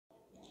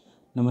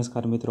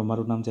નમસ્કાર મિત્રો,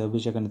 મારું નામ છે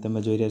અભિષેક અને તમે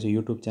જોઈ રહ્યા છો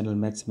યુટ્યુબ ચેનલ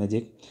મેથ્સ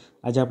મેજિક.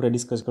 આજે આપણે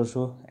ડિસ્કસ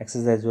કરશું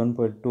એક્સરસાઇઝ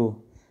 1.2.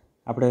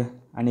 આપણે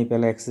આની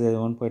પહેલાં એક્સરસાઇઝ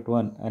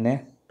 1.1 અને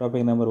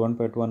ટોપિક નંબર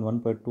 1.1,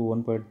 1.2,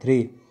 1.3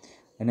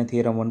 અને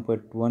થિયરમ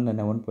 1.1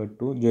 અને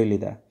 1.2 જોઈ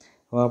લીધા.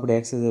 હવે આપણે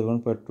એક્સરસાઇઝ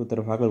 1.2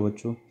 તરફ આગળ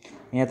વધશું.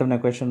 અહીંયા તમને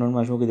ક્વેશ્ચન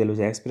 1માં શું કીધેલું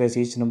છે? Express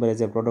inch number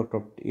as a product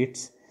of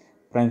its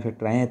prime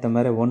factor. અહીંયા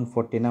તમારે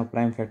 140ના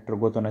પ્રાઇમ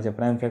ફેક્ટર ગોતવાના છે.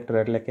 પ્રાઇમ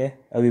ફેક્ટર એટલે કે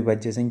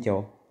અવિભાજ્ય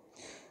સંખ્યાઓ.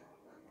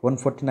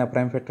 140ના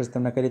પ્રાઇમ ફેક્ટર્સ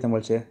તમને કઈ રીતે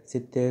મળશે?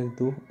 70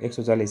 દુ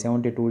 140,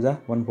 72 ઝા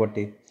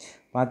 140,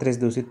 35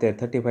 દુ 70,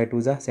 35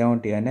 2 ઝા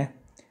 70 અને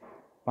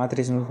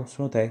 35નું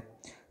શું થાય?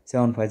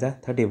 7 5 ઝા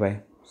 35.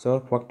 સો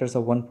factors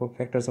of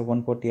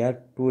 140 are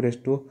 2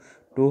 raised to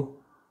 2,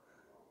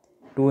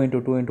 2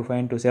 into 2 into 5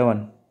 into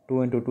 7,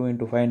 2 into 2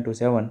 into 5 into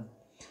 7.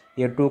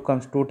 Here 2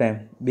 comes 2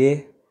 time,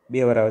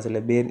 2 વાર આવે છે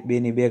એટલે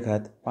 2 ની 2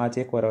 ઘાત, 5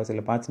 એક વાર આવે છે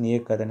એટલે 5 ની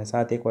 1 ઘાત અને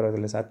 7 એક વાર આવે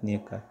છે એટલે 7 ની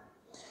 1 ઘાત.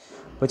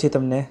 પછી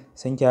તમને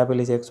સંખ્યા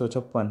આપેલી છે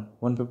 156,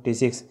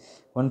 156.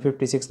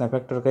 156ના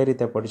ફેક્ટર કઈ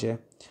રીતે પડશે?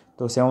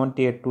 તો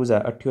 78 2 ઝા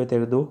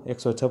 78 દુ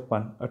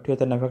 156.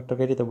 78ના ફેક્ટર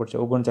કઈ રીતે પડશે?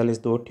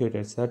 39 દુ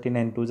 78,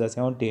 39 2 ઝા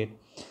 78.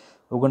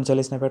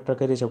 39ના ફેક્ટર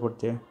કઈ રીતે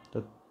પડશે?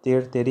 તો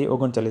 13 તેરી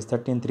 39,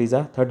 13 3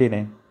 ઝા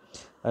 39.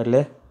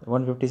 એટલે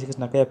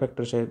 156ના કયા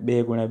ફેક્ટર છે?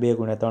 2 ગુણ્યા 2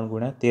 ગુણ્યા 3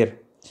 ગુણ્યા 13.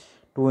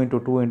 2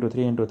 into 2 into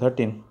 3 into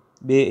 13.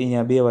 2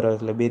 અહીંયા 2 વાર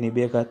આવે એટલે 2 ની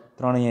 2 ઘાત,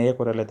 3 અહીંયા 1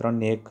 વાર એટલે 3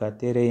 ની 1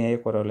 ઘાત, 13 અહીંયા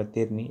 1 વાર એટલે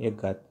 13 ની 1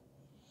 ઘાત.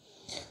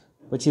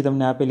 પછી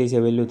તમને આપેલી છે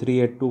વેલ્યુ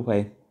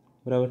 3825,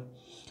 બરાબર.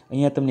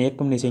 અહીંયા તમને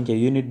એકમની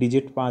સંખ્યા યુનિટ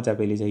ડિજિટ 5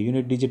 આપેલી છે.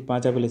 યુનિટ ડિજિટ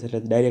 5 આપેલી છે એટલે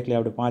ડાયરેક્ટલી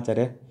આપણે 5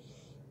 અરે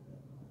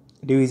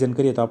ડિવિઝન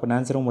કરીએ તો આપણને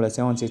આન્સર મળે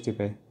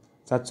 765.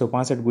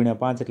 765 ગુણ્યા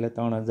 5 એટલે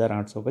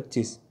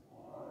 3825.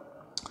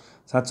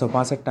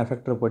 765ના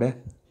ફેક્ટર પડે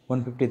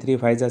 153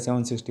 5 ઝા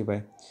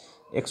 765.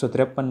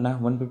 153ના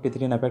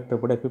 153ના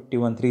ફેક્ટર પડે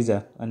 51 3 ઝા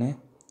અને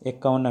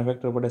 51ના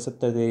ફેક્ટર પડે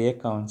 17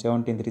 51,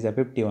 17 3 ઝા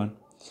 51.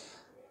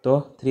 તો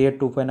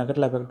 3825ના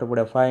કેટલા ફેક્ટર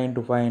પડે? 5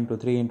 into 5 into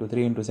 3 into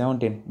 3 into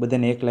 17.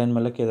 બધાને એક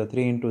લાઇનમાં લખીએ તો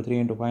 3 into 3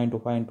 into 5 into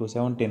 5 into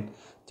 17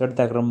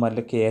 ચડતા ક્રમમાં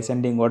લખીએ,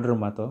 એસેન્ડિંગ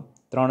ઓર્ડરમાં. તો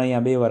 3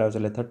 અહીંયા 2 વાર આવશે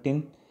એટલે 13,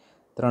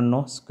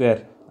 3નો સ્ક્વેર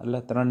એટલે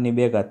 3 ની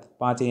 2 ઘાત,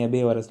 5 અહીંયા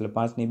 2 વાર આવશે એટલે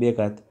 5 ની 2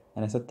 ઘાત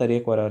અને 17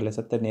 એક વાર આવે એટલે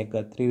 17 ની 1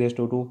 ઘાત. 3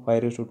 2,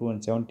 5 2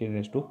 અને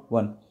 17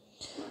 1.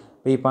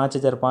 પછી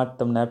 5005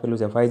 તમને આપેલું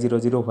છે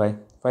 5005.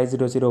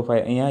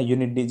 5005 અહીંયા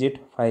યુનિટ ડિજિટ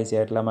 5 છે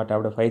એટલા માટે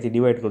આપણે 5 થી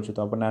ડિવાઈડ કરશું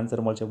તો આપણને આન્સર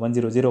મળશે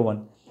 1001.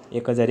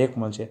 1001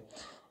 મળશે.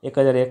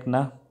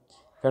 1001ના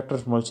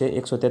ફેક્ટર્સ મળશે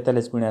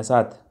 143 ગુણ્યા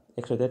 7.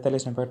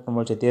 143ના ફેક્ટર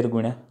મળશે 13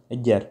 ગુણ્યા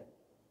 11.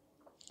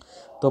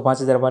 તો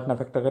 5005ના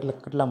ફેક્ટર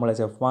કેટલા મળે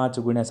છે?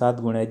 5 ગુણ્યા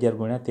 7 ગુણ્યા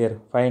 11 ગુણ્યા 13.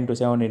 5 into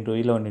 7 into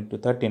 11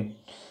 into 13.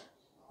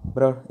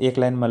 બરાબર. એક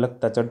લાઇનમાં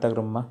લખતા ચડતા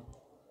ક્રમમાં.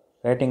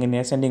 Writing in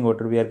ascending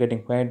order we are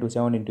getting 5 into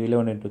 7 into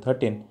 11 into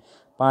 13.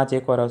 5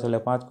 એક વાર આવશે એટલે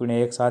 5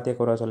 ગુણ્યા 1, 7 એક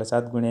વાર આવશે એટલે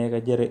 7 ગુણ્યા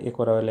 1, 11 એક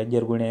વાર આવે એટલે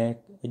 11 ગુણ્યા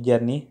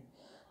 11 ની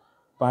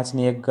 5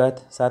 ની 1 ઘાત,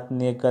 7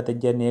 ની 1 ઘાત,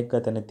 11 ની 1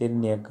 ઘાત અને 13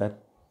 ની 1 ઘાત.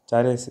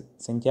 ચારે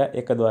સંખ્યા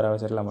એક જ વાર આવે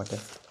છે એટલા માટે.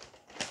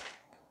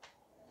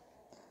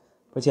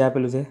 પછી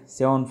આપેલું છે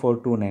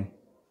 7429,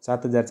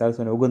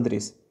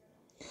 7429.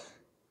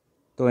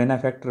 તો એના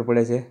ફેક્ટર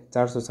પડે છે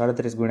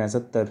 437 ગુણ્યા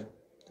 17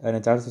 અને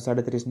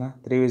 437ના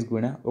 23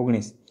 ગુણ્યા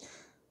 19.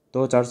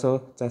 તો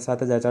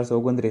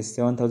 7429,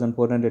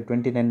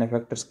 7429ના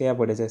ફેક્ટર્સ કયા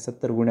પડે છે?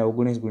 17 ગુણ્યા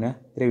 19 ગુણ્યા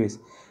 23.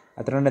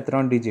 આ 3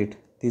 3 digit,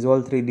 this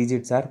all 3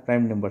 digits R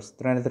prime numbers.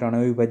 3 3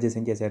 અવિભાજ્ય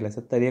સંખ્યા છે એટલે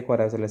 17 એક વાર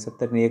આવશે એટલે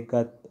 17 ની 1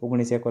 ઘાત,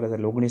 19 એક વાર આવશે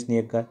એટલે 19 ની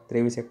 1 ઘાત,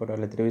 23 એક વાર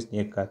એટલે 23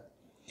 ની 1 ઘાત.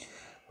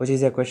 પછી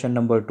છે question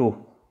number 2.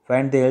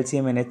 Find the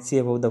LCM and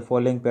HCF of the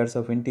following pairs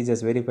of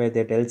integers. Verify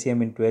that LCM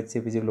into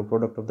HCF is equal to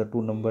product of the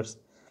two numbers.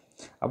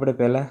 આપણે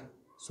પહેલા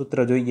સૂત્ર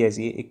જોઈએ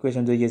છીએ,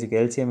 ઇક્વેશન જોઈએ છીએ કે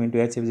LCM into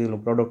HCF is equal to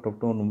product of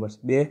two numbers.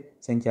 બે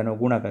સંખ્યાનો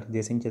ગુણાકાર,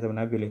 જે સંખ્યા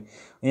તમને આપેલી.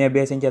 અહીંયા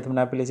બે સંખ્યા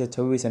તમને આપેલી છે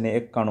 26 અને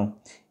 91.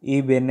 એ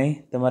બેને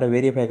તમારે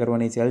વેરીફાઈ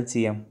કરવાની છે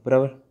LCM,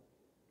 બરાબર.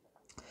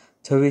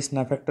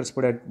 26ના ફેક્ટર્સ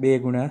પડે 2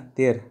 ગુણ્યા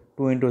 13,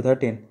 2 into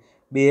 13.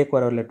 2 એક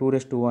વાર એટલે 2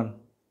 raised to 1,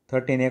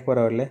 13 એક વાર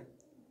એટલે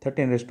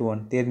 13 raised to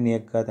 1, 13 ની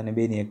 1 ઘાત અને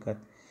 2 ની 1 ઘાત.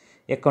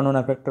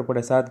 91ના ફેક્ટર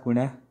પડે 7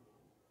 ગુણ્યા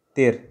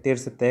 13, 13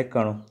 7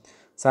 91.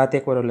 7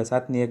 એક વાર એટલે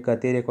 7 ની 1 ઘાત,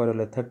 13 એક વાર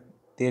એટલે 13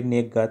 ની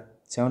 1 ઘાત,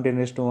 17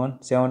 raised to 1,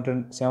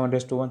 7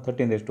 raised to 1,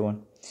 13 raised to 1.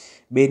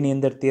 2 ની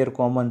અંદર 13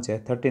 કોમન છે,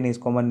 13 is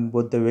common in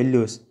both the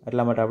values.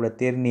 એટલા માટે આપણે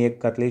 13 ની 1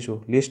 ઘાત લઈશું.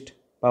 લિસ્ટ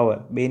પાવર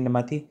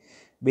 2માંથી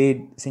 2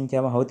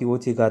 સંખ્યામાં સૌથી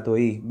ઓછી ઘાત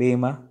હોય એ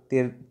 2માં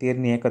 13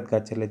 ની 1 જ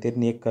ઘાત છે એટલે 13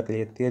 ની 1 ઘાત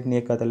લઈએ. 13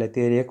 ની 1 ઘાત એટલે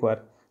 13 એક વાર,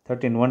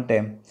 13 1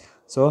 time.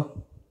 So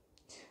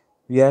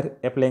we are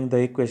applying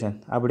the equation.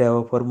 આપણે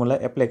હવે ફોર્મ્યુલા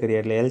એપ્લાય કરીએ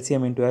એટલે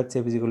LCM into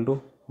HCF is equal to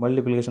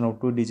multiplication of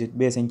 2 digit,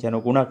 બે સંખ્યાનો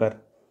ગુણાકાર.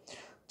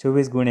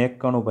 24 ગુણ્યા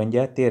 91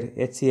 ભાગ્યા 13.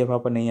 HCF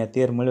આપણને અહીંયા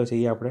 13 મળ્યો છે,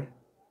 એ આપણે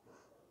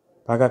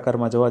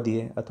ભાગાકારમાં જવા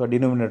દઈએ અથવા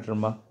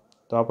ડિનોમિનેટરમાં.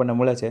 તો આપણને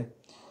મળે છે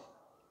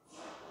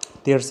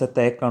 13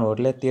 સત્તા 91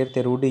 એટલે 13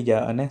 13 ઉડી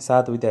ગયા અને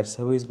 7 વિદ્યાર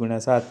 26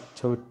 ગુણ્યા 7,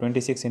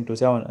 26 into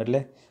 7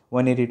 એટલે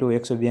 182,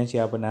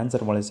 182 આપણને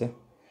આન્સર મળે છે.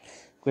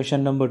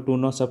 ક્વેશ્ચન નંબર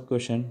 2નો સબ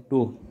ક્વેશ્ચન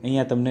 2.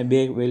 અહીંયા તમને બે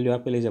વેલ્યુ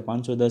આપેલી છે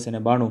 510 અને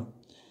 92.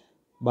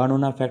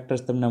 92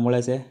 ફેક્ટર્સ તમને મળે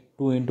છે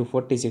 2 ×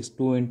 46,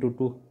 2 ×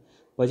 2,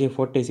 પછી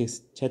 46,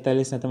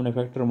 46 તમને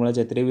ફેક્ટર મળે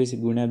છે 23 ×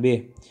 2.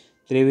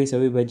 23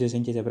 અવિભાજ્ય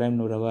સંખ્યા છે, પ્રાઇમ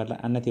નંબર. એટલે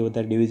આનાથી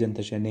વધારે ડિવિઝન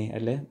થશે નહીં,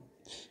 એટલે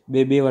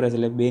 2 વાર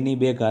એટલે 2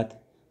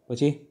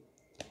 પછી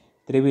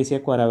 23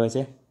 એકવાર આવે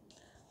છે,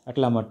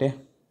 એટલા માટે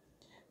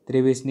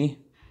 23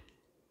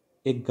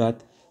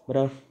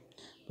 બરાબર.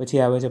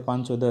 પછી આવે છે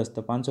 510,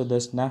 તો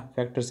 510ના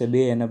ફેક્ટર છે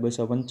 2 અને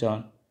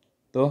 255,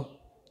 તો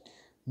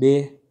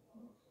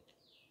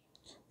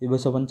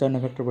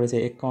 255 ફેક્ટર પડે છે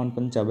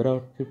 51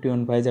 બરાબર.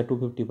 51 5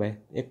 255,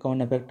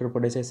 51 ફેક્ટર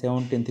પડે છે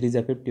 17 3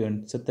 51,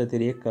 17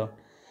 51,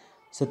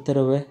 17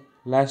 હવે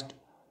લાસ્ટ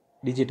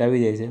ડિજિટ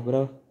આવી જાય છે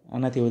બરાબર.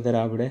 આનાથી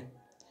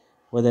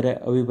વધારે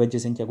અવિભાજ્ય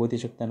સંખ્યા ગોતી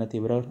શકતા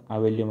નથી બરાબર આ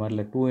વેલ્યુમાં.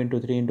 એટલે 2 ×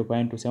 3 ×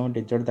 5 ×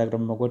 17 ચડતા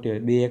ક્રમમાં ગોઠવી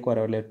હોય. 2 એકવાર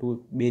આવે એટલે 2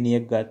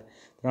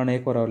 3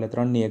 એકવાર આવે એટલે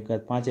 3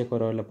 5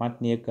 એકવાર આવે એટલે 5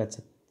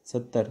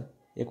 17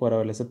 એકવાર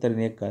આવે એટલે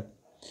 17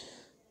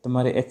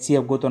 તમારે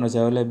HCF ગોતવાનો છે.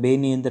 એટલે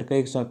બેની અંદર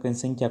કઈ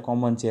સંખ્યા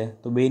કોમન છે,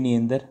 તો બેની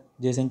અંદર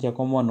જે સંખ્યા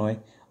કોમન હોય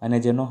અને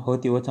જેનો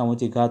સૌથી ઓછામાં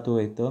ઓછી ઘાત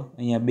હોય, તો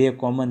અહીંયા 2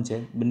 કોમન છે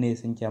બંને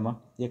સંખ્યામાં,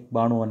 એક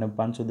 92 અને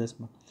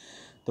 510માં.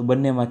 તો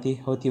બંનેમાંથી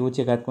સૌથી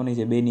ઓછી ઘાત કોની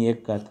છે? 2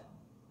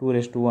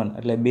 2/1,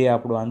 એટલે 2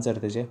 આપણો આન્સર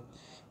થશે.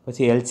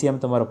 પછી LCM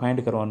તમારો ફાઇન્ડ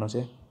કરવાનો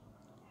છે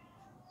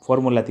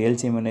ફોર્મ્યુલાથી.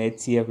 LCM અને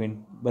HCF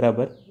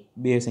બરાબર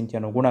 2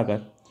 સંખ્યાનો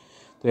ગુણાકાર.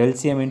 તો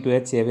LCM ×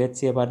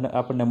 HCF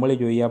આપણને મળી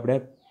જોઈએ, આપણે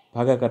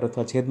ભાગાકાર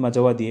અથવા છેદમાં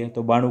જવા દઈએ તો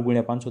 92 ×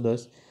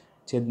 510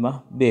 છેદમાં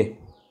 2,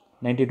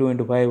 92 ×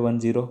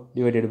 510 /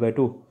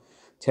 2,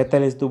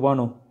 46 ×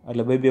 92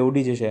 એટલે 2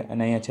 ઉડી જશે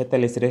અને અહીંયા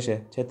 46 રહેશે.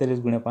 46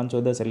 ×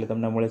 510 એટલે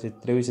તમને મળે છે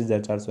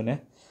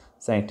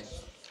 23,460.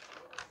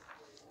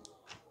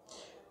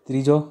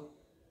 ત્રીજો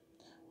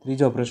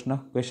પ્રશ્ન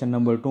ક્વેશ્ચન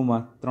નંબર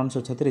 2માં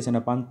 336 અને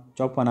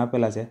 54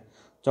 આપેલા છે.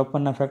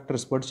 54ના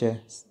ફેક્ટર્સ પડશે,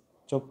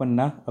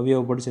 54ના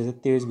અવયવ પડશે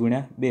 27 ×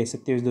 2,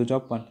 27 × 2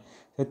 54,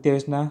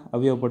 27ના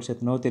અવયવ પડશે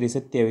 9 × 3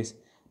 27,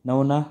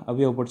 9ના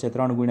અવયવ પડશે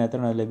 3 ×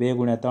 3 એટલે 2 ×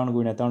 3 × 3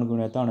 ×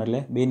 3 એટલે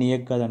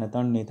 2 અને 3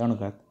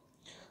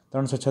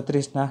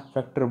 336ના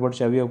ફેક્ટર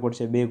પડશે, અવયવ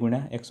પડશે 2 ×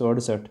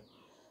 168,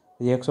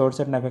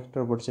 168ના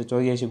ફેક્ટર પડશે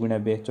 84 ×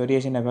 2,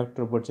 84ના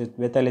ફેક્ટર પડશે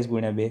 42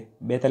 × 2,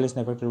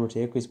 42ના ફેક્ટર પડશે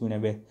 21 ×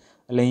 2,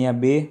 એટલે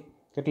અહીંયા 2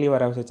 કેટલી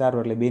વાર આવશે? 4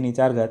 વાર, એટલે 2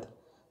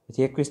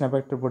 પછી 21ના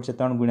ફેક્ટર પડશે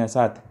 3 ×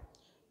 7,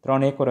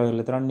 3 એકવાર આવે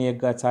એટલે 3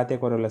 7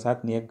 એકવાર એટલે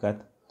 7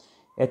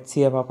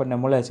 HCF આપણને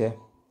મળે છે.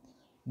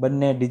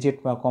 બંને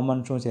ડિજિટમાં કોમન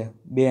શું છે?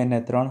 2 અને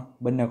 3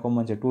 બંને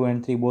કોમન છે. 2 and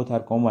 3 બોથ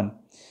આર કોમન.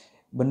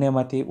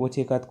 બંનેમાંથી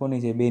ઓછી ઘાત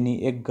કોની છે?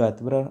 2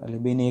 બરાબર. એટલે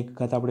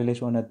 2 આપણે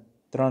લઈશું અને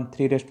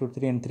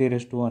 3/3 અને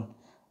 3/1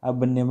 આ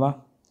બંનેમાં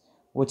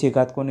ઓછી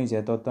ઘાત કોની છે?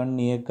 તો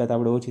 3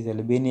 આપણે ઓછી છે,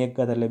 એટલે 2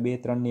 એટલે 2,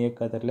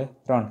 3 એટલે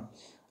 3,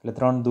 એટલે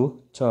 3 દુ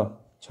 6,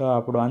 6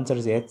 આપણો આન્સર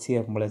છે.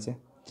 HCF મળે છે.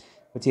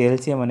 પછી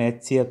LCM અને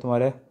HCF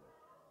તમારે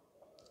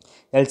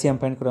LCM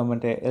ફાઇન્ડ કરવા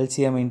માટે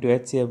LCM ×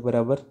 HCF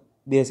બરાબર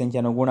 2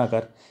 સંખ્યાનો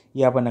ગુણાકાર, એ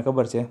આપણને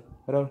ખબર છે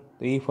બરાબર.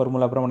 તો એ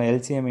ફોર્મ્યુલા પ્રમાણે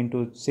LCM ×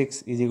 6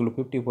 =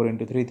 54 ×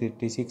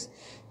 336,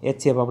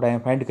 HCF આપણે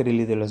અહીંયા ફાઇન્ડ કરી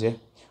લીધેલો છે.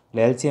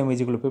 એટલે LCM =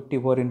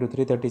 54 ×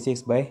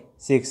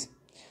 336/6,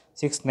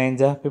 6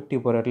 9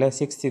 54, એટલે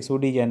 6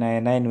 ઉડી ગયા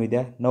અને 9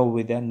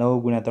 વધ્યા 9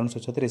 ×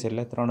 336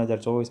 એટલે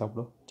 3024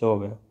 આપણો જવાબ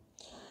આવ્યો.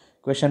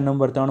 ક્વેશ્ચન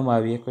નંબર 3માં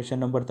આવીએ. ક્વેશ્ચન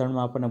નંબર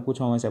 3માં આપણને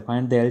પૂછવામાં છે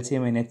find the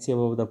LCM and HCF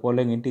of the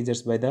following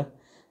integers by the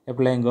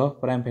applying of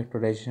prime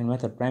ફેક્ટરાઇઝેશન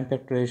method. Prime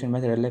ફેક્ટરાઇઝેશન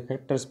method એટલે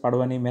ફેક્ટર્સ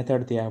પાડવાની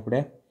મેથડથી આપણે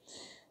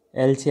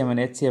LCM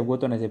અને HCF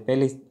ગોતવાના છે.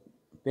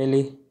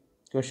 પહેલી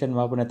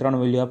ક્વેશ્ચનમાં આપણને 3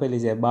 વેલ્યુ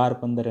આપેલી છે 12,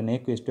 15 અને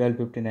 21, 12,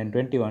 15 અને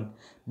 21.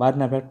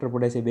 12ના ફેક્ટર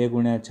પડે છે 2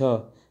 × 6,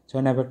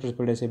 6ના ફેક્ટર્સ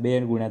પડે છે 2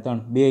 × 3,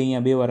 2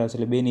 અહીંયા 2 વાર આવશે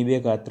એટલે 2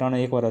 3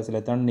 એકવાર આવશે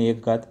એટલે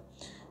 3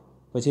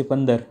 પછી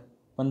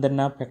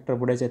 15ના ફેક્ટર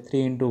પડે છે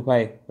 3 ×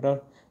 5 બરાબર.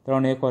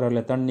 3 એકવાર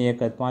એટલે 3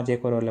 5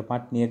 એકવાર એટલે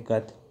 5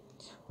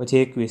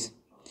 પછી 21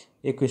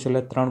 એટલે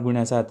 3 ×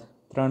 7,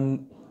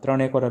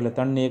 3 એકવાર એટલે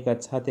 3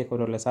 7 એકવાર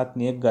એટલે 7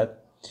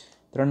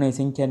 ત્રણેય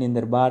સંખ્યાની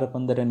અંદર 12,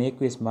 15 અને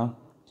 21માં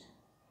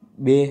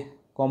 2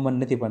 કોમન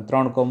નથી પણ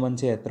 3 કોમન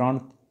છે. 3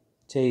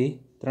 છે એ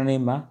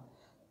ત્રણેયમાં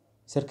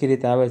સરખી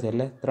રીતે આવે છે,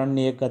 એટલે 3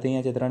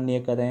 અહીંયા છે, 3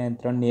 અહીંયા,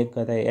 3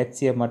 અહીંયા.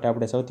 HCF માટે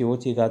આપણે સૌથી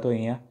ઓછી ઘાત હોય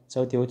અહીંયા,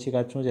 સૌથી ઓછી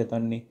ઘાત શું છે?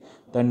 3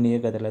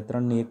 એટલે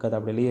 3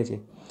 આપણે લઈએ છીએ.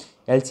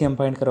 LCM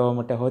ફાઇન્ડ કરવા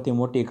માટે સૌથી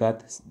મોટી ઘાત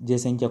જે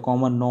સંખ્યા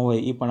કોમન ન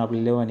હોય એ પણ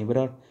આપણે લેવાની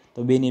બરાબર. તો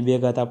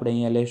 2 આપણે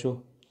અહીંયા લઈશું,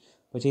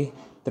 પછી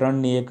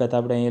 3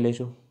 આપણે અહીંયા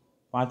લઈશું,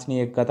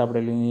 5 આપણે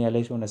અહીંયા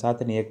લઈશું અને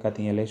 7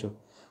 અહીંયા લઈશું.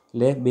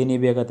 એટલે 2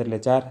 એટલે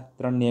 4,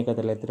 3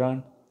 એટલે 3,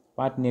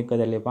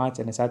 5 એટલે 5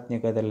 અને 7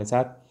 એટલે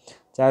 7.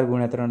 4 ×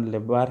 3 એટલે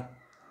 12,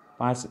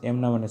 5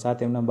 એમનામ અને 7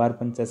 એમનામ, 12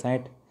 × 5 =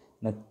 60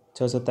 અને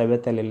 6 × 7 =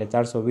 42 એટલે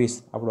 420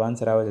 આપણો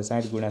આન્સર આવે છે.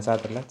 60 ×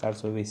 7 એટલે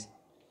 420.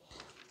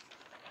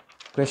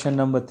 ક્વેશ્ચન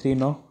નંબર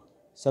 3નો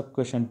સબ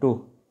ક્વેશ્ચન 2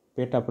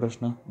 પેટા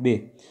પ્રશ્ન 2,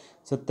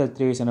 17,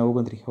 23 અને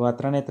 29. હવે આ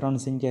 3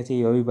 સંખ્યા છે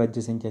એ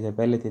અવિભાજ્ય સંખ્યા છે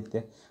પહેલેથી જ તે,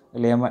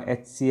 એટલે એમાં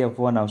HCF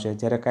 1 આવશે.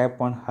 જ્યારે કાંઈ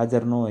પણ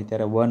હાજર ન હોય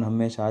ત્યારે 1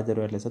 હંમેશા હાજર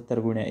હોય, એટલે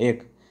 17 × 1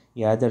 એ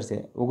હાજર છે,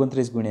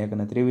 29 × 1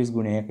 અને 23 ×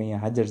 1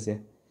 અહીંયા હાજર છે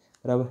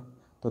બરાબર.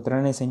 તો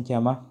ત્રણેય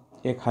સંખ્યામાં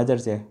એક હાજર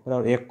છે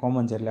બરાબર, એક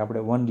કોમન છે એટલે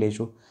આપણે 1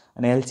 લઈશું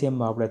અને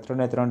એલસીએમમાં આપણે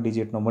 3 3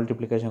 ડિજિટનો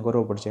મલ્ટિપ્લિકેશન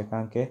કરવો પડશે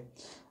કારણ કે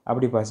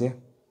આપણી પાસે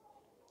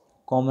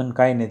કોમન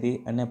કાંઈ નથી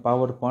અને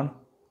પાવર પણ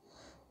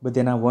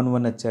બધેના 1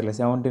 1 જ છે એટલે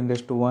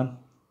 17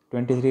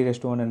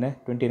 23 અને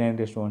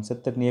 29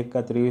 17ની એક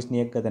ઘાત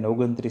 23ની એક ઘાત અને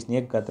 29ની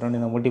એક ઘાત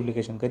ત્રણેયનું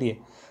મલ્ટિપ્લિકેશન કરીએ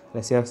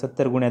એટલે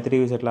 17 ×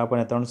 23 એટલે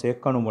આપણને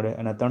 391 મળે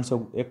અને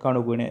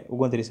 391 ×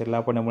 29 એટલે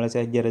આપણને મળે છે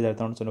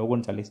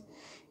 11339.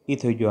 એ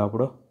થઈ ગયો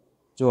આપણો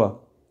જવાબ.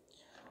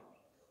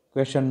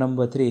 ક્વેશ્ચન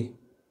નંબર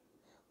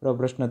 3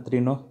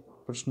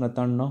 પ્રશ્ન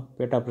 3નો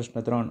પેટા પ્રશ્ન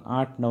 3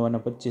 8 9 અને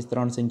 25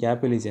 ત્રણ સંખ્યા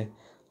આપેલી છે.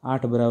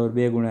 8 =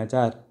 2 ×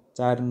 4,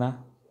 4ના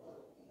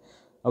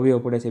અવયવ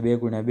પડે છે 2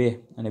 × 2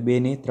 અને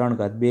 2ની 3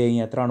 ઘાત, 2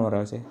 અહીંયા 3 વાર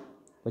આવશે.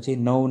 પછી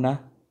 9ના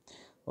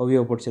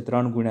અવયવ પડશે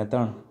 3 ×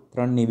 3,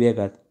 3ની 2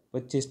 ઘાત.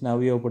 25ના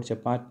અવયવ પડશે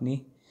 5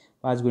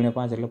 ×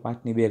 5 એટલે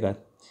 5ની 2 ઘાત.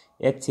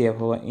 HCF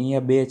હવે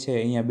અહીંયા 2 છે,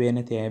 અહીંયા 2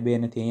 નથી, અહીંયા 2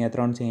 નથી, અહીંયા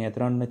 3 છે, અહીંયા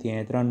 3 નથી,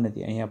 અહીંયા 3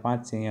 નથી, અહીંયા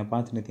 5 છે, અહીંયા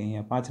 5 નથી,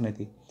 અહીંયા 5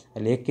 નથી.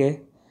 એટલે એકે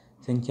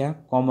સંખ્યા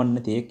કોમન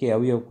નથી, એકે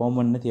અવયવ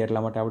કોમન નથી,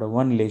 એટલા માટે આપણે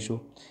 1 લઈશું.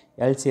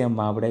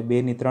 એલસીએમમાં આપણે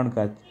 2ની 3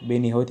 ઘાત,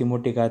 2ની સૌથી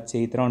મોટી ઘાત છે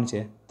એ 3 છે,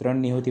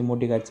 3ની સૌથી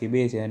મોટી ઘાત છે એ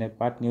 2 છે અને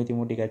 5ની સૌથી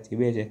મોટી ઘાત છે એ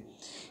 2 છે.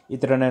 એ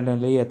ત્રણેયને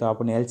લઈએ તો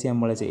આપણને એલસીએમ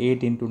મળે છે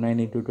 8 × 9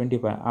 ×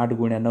 25, 8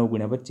 × 9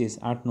 × 25,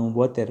 8નું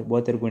 72,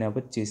 72 ×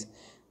 25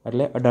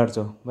 એટલે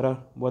 1800 બરાબર.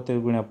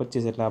 72 ×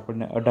 25 એટલે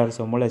આપણને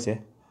 1800 મળે છે.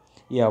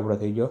 એ આપણો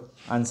થઈ ગયો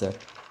આન્સર.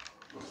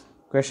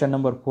 ક્વેશ્ચન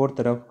નંબર 4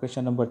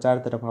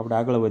 તરફ આપણે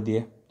આગળ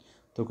વધીએ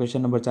તો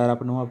ક્વેશ્ચન નંબર 4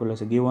 આપણને શું આપેલો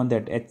છે? ગિવન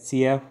ધેટ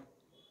HCF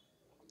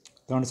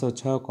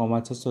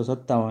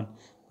 306,657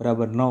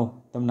 = 9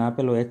 તમને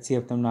આપેલો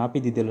HCF તમને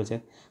આપી દીધેલો છે.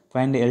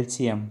 ફાઇન્ડ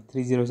LCM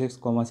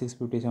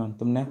 306,657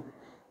 તમને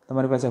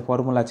તમારી પાસે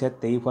ફોર્મ્યુલા છે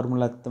તો એ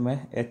ફોર્મ્યુલા તમે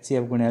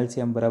HCF ×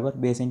 LCM બરાબર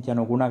બે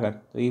સંખ્યાનો ગુણાકાર,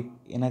 તો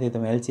એનાથી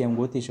તમે LCM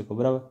ગોતી શકો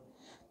બરાબર.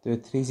 તો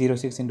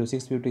 306 ×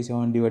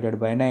 657 /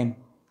 9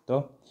 તો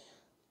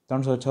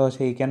 306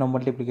 છે એ કેનો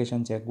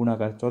મલ્ટિપ્લિકેશન છે?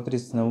 ગુણાકાર.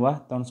 34 9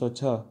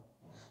 306,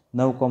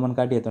 9 કોમન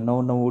કાઢીએ તો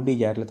 9 9 ઉડી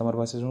જાય એટલે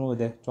તમારી પાસે શું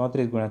વધે?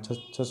 34 ×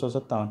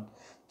 657,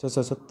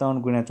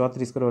 657 ×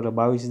 34 કરો એટલે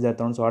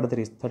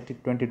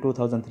 22,338,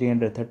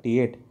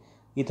 22,338.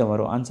 એ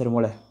તમારો આન્સર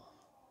મળે.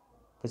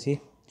 પછી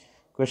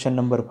ક્વેશ્ચન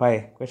નંબર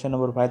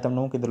 5 તમને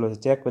શું કીધેલું છે?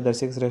 Check weather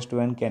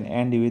 6n can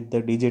and with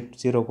the digit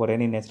 0 four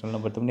any natural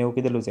number. તમને એવું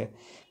કીધેલું છે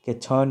કે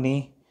 6ની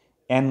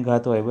n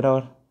ઘાત હોય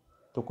બરાબર,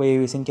 તો કોઈ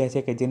એવી સંખ્યા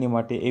છે કે જેની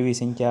માટે એવી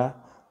સંખ્યા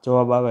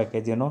જવાબ આવે કે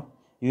જેનો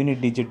યુનિટ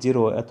ડિજિટ 0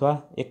 હોય અથવા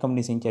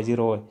એકમની સંખ્યા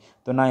 0 હોય?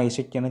 તો ના, એ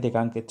શક્ય નથી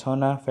કારણ કે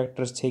 6ના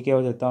ફેક્ટર્સ છે કેવો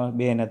છે?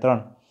 2 અને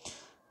 3.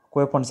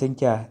 કોઈ પણ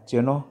સંખ્યા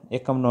જેનો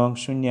એકમનો અંક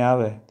 0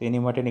 આવે તો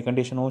એની માટેની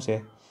કન્ડિશન શું છે?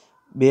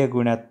 2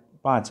 ×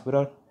 5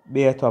 બરાબર,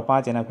 2 અથવા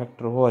 5 એના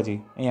ફેક્ટર હોવા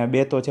જોઈએ. અહીંયા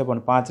 2 તો છે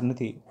પણ 5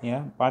 નથી,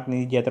 અહીંયા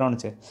 5ની જગ્યાએ 3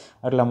 છે.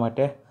 એટલા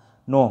માટે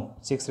નો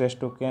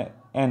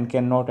 6n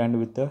can not and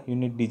with the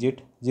unit digit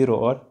 0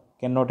 or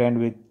can not and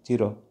with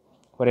 0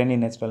 four any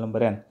natural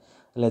number n.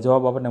 એટલે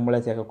જવાબ આપણને મળે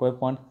છે કે કોઈ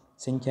પણ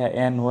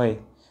સંખ્યા n હોય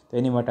તો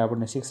એની માટે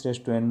આપણને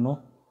 6n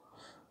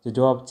જે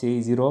જવાબ છે એ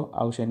 0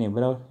 આવશે નહીં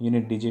બરાબર,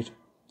 unit digit.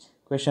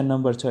 Question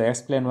number 6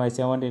 explain Y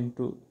 7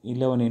 ×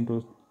 11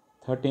 ×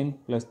 13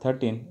 +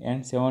 13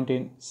 and 7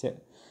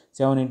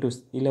 ×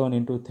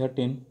 11 ×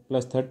 13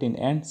 + 13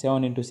 and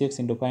 7 ×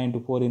 6 × 5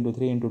 × 4 ×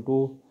 3 × 2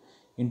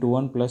 ×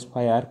 1 +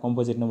 5 R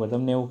composite number.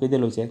 તમને એવું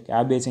કીધેલું છે કે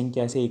આ બે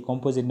સંખ્યા છે એ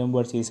કોમ્પોઝિટ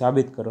નંબર છે એ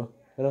સાબિત કરો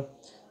બરાબર.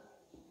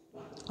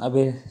 આ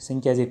બે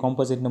સંખ્યા છે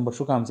કોમ્પોઝિટ નંબર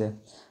શું કામ છે?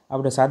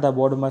 આપણે સાદા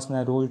બોર્ડ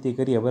માસના રૂલથી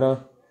કરીએ બરાબર.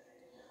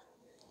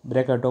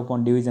 Bracket open,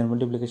 division,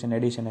 multiplication,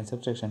 addition and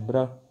subtraction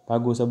બરાબર,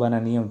 ભાગુ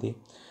સબાના નિયમથી.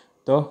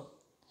 તો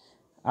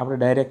આપણે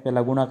ડાયરેક્ટ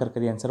પહેલાં ગુણાકાર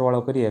કરીએ અને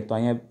સરવાળો કરીએ તો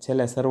અહીંયા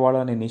છેલ્લે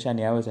સરવાળાની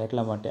નિશાની આવે છે,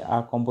 એટલા માટે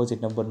આ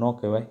કોમ્પોઝિટ નંબર ન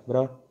કહેવાય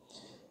બરાબર.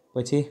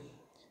 પછી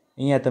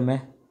અહીંયા તમે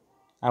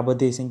આ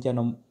બધી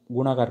સંખ્યાનો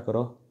ગુણાકાર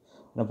કરો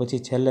અને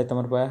પછી છેલ્લે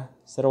તમારી પાસે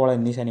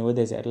સરવાળાની નિશાની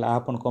વધે છે, એટલે આ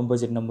પણ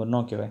કોમ્પોઝિટ નંબર ન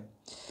કહેવાય.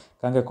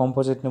 કારણ કે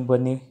કોમ્પોઝિટ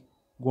નંબરની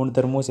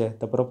ગુણધર્મો છે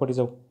તો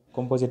properties of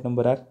composite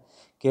number R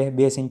K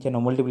બે સંખ્યાનો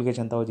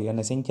મલ્ટિપ્લિકેશન થવો જોઈએ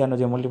અને સંખ્યાનો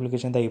જે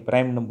મલ્ટિપ્લિકેશન થાય એ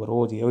પ્રાઇમ નંબર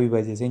હોવો જોઈએ,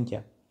 અવિભાજ્ય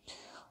સંખ્યા.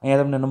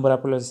 અહીંયા તમને નંબર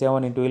આપેલો છે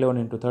 7 × 11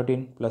 ×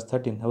 13 +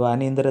 13. હવે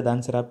આની અંદર જ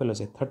આન્સર આપેલો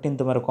છે. 13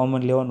 તમારે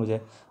કોમન લેવાનું છે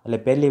એટલે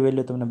પહેલી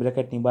વેલ્યુ તમને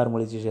બ્રેકેટની બહાર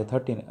મળી જશે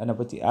 13 અને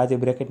પછી આ જે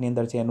બ્રેકેટની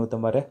અંદર છે એનું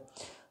તમારે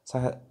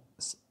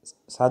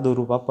સાદું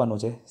રૂપ આપવાનું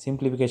છે.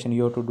 Simplification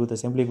you have to do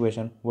the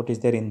simplification what is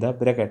there in the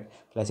bracket.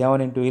 એટલે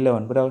 7 ×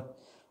 11 બરાબર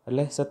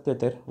એટલે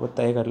 77 +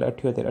 1 એટલે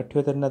 78.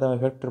 78ના તમે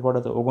ફેક્ટર પાડો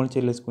તો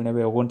 39 ×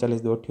 2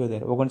 39 × 2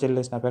 78.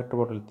 39ના ફેક્ટર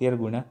પાડો એટલે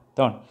 13 ×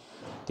 3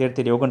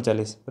 13 ×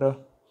 39 બરાબર.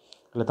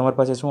 એટલે તમારી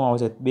પાસે શું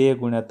આવશે? 2 ×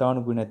 3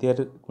 ×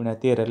 13 ×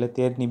 13 એટલે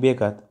 13ની 2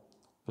 ઘાત.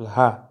 એટલે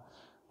હા,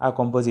 આ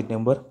કોમ્પોઝિટ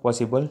નંબર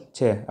પોસિબલ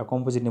છે, આ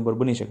કોમ્પોઝિટ નંબર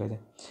બની શકે છે.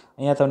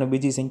 અહીંયા તમને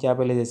બીજી સંખ્યા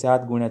આપેલી છે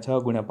 7 × 6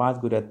 × 5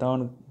 ×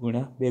 3 ×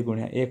 2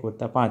 × 1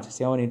 + 5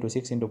 7 ×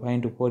 6 ×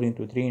 5 × 4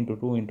 × 3 ×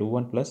 2 ×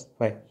 1 +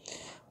 5.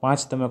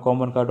 5 તમે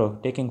કોમન કાઢો,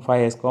 ટેકિંગ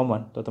 5 એઝ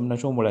કોમન, તો તમને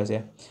શું મળે છે?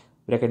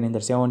 બ્રેકેટની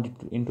અંદર 7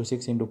 ×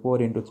 6 ×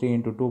 4 × 3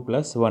 × 2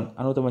 + 1.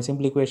 આનું તમે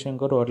સિમ્પ્લિફિકેશન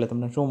કરો એટલે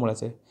તમને શું મળે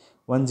છે?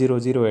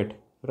 1008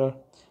 બરાબર.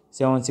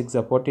 7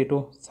 6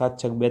 42, 7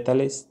 6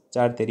 42,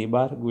 4 તેરી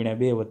 12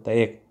 ગુણ્યા 2 વત્તા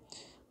 1,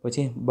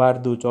 પછી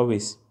 12 દુ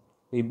 24,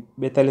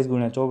 42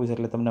 ગુણ્યા 24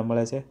 એટલે તમને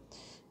મળે છે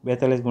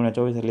 42 ગુણ્યા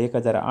 24 એટલે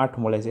 1008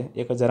 મળે છે.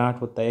 1008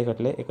 વત્તા 1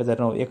 એટલે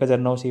 1009.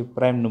 1009 છે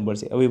પ્રાઇમ નંબર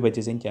છે,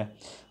 અવિભાજ્ય સંખ્યા.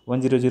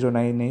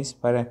 1009 is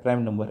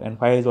prime number and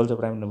 5 is also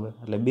prime number.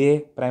 એટલે બે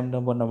પ્રાઇમ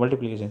નંબરનો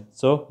multiplication.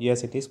 So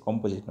yes it is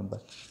composite number.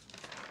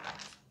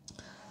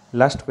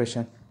 Last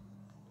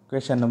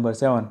question number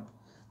 7.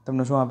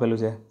 તમને શું આપેલું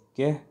છે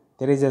કે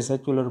there is a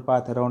circular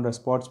path around a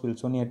sports field.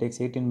 Sonia takes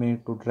 18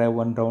 minutes to drive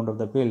one round of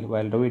the field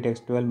while Ravi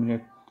takes 12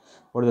 minutes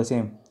for the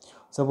same.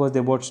 Suppose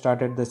they both start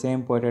at the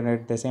same point and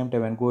at the same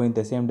time and go in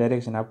the same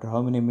direction. After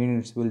how many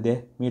minutes will they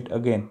meet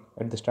again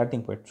at the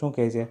starting point? શું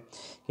કહે છે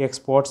કે એક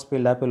sports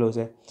field આપેલું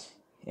છે,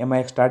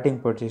 એમાં એક starting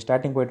point છે.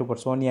 સ્ટાર્ટિંગ પોઈન્ટ ઉપર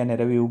સોનિયા અને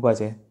રવિ ઊભા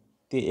છે,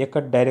 તે એક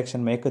જ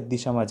ડાયરેક્શનમાં એક જ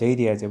દિશામાં જઈ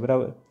રહ્યા છે,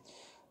 બરાબર.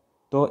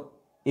 તો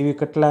એવી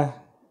કેટલા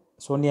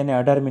સોનિયાને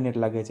 18 મિનિટ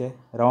લાગે છે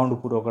રાઉન્ડ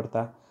પૂરો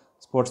કરતાં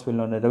સ્પોર્ટ્સ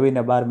ફિલ્ડનો, અને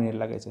રવિને 12 મિનિટ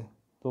લાગે છે.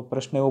 તો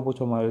પ્રશ્ન એવો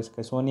પૂછવામાં આવ્યો છે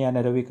કે સોનિયા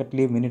અને રવિ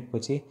કેટલી મિનિટ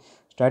પછી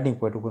સ્ટાર્ટિંગ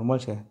પોઈન્ટ ઉપર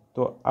મળશે.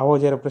 તો આવો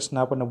જ્યારે પ્રશ્ન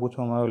આપણને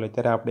પૂછવામાં આવેલો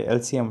ત્યારે આપણે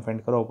LCM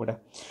ફાઇન્ડ કરવો પડે.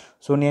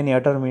 સોનિયાની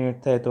 18 મિનિટ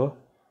થાય તો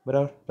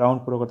બરાબર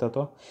રાઉન્ડ પૂરો કરતા,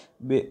 તો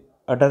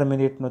 18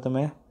 મિનિટનો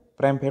તમે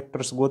પ્રાઇમ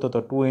ફેક્ટર્સ ગોતો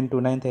તો 2 ×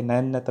 9 થાય,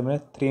 9ના તમે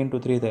 3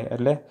 × 3 થાય,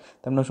 એટલે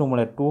તમને શું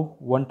મળે 2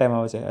 1 ટાઈમ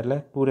આવે છે, એટલે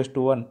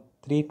 2:1,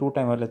 3 2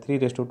 ટાઈમ એટલે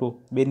 3:2,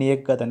 2ની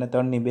 1 ઘાત અને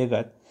 3ની 2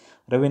 ઘાત.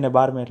 રવિને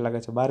 12 મિનિટ લાગે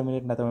છે, 12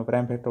 મિનિટના તમે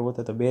પ્રાઇમ ફેક્ટર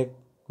ગોતો તો 2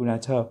 ×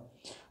 6,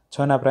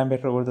 6ના પ્રાઇમ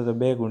ફેક્ટર ગોતો તો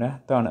 2 ×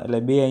 3, એટલે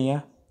 2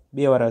 અહીંયા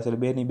 2 વાર આવે છે, એટલે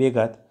 2ની 2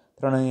 ઘાત,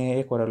 3 અહીંયા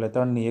 1 વાર એટલે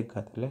 3ની 1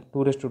 ઘાત, એટલે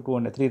 2:2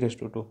 અને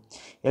 3:2.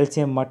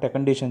 LCM માટે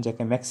કન્ડિશન છે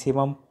કે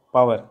મેક્સિમમ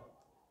પાવર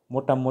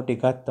મોટામાં મોટી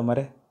ઘાત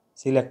તમારે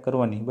સિલેક્ટ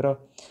કરવાની, બરાબર.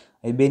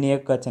 અહીં 2ની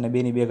 1 ઘાત છે અને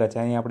 2ની 2 ઘાત છે,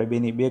 અહીંયા આપણે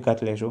 2ની 2 ઘાત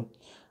લઈશું.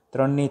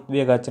 3ની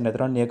 2 ઘાત છે અને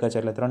 3ની 1 ઘાત છે,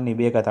 એટલે 3ની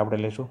 2 ઘાત આપણે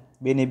લઈશું.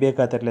 2ની 2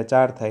 ઘાત એટલે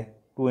 4 થાય,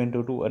 2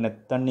 × 2, અને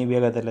 3ની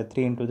 2 ઘાત એટલે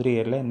 3 × 3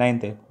 એટલે 9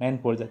 થાય, 9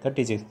 4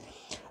 36.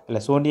 એટલે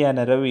સોનિયા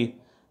અને રવિ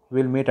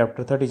વિલ મીટ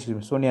આફ્ટર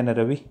 36. સોનિયા અને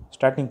રવિ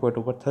સ્ટાર્ટિંગ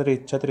પોઈન્ટ ઉપર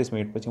 36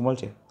 મિનિટ પછી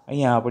મળશે.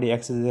 અહીંયા આપણી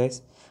એક્સરસાઇઝ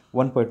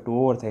 1.2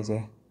 ઓવર થાય છે.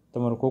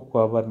 તમારો ખૂબ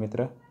ખૂબ આભાર મિત્ર.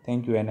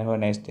 Thank you and have a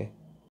nice day.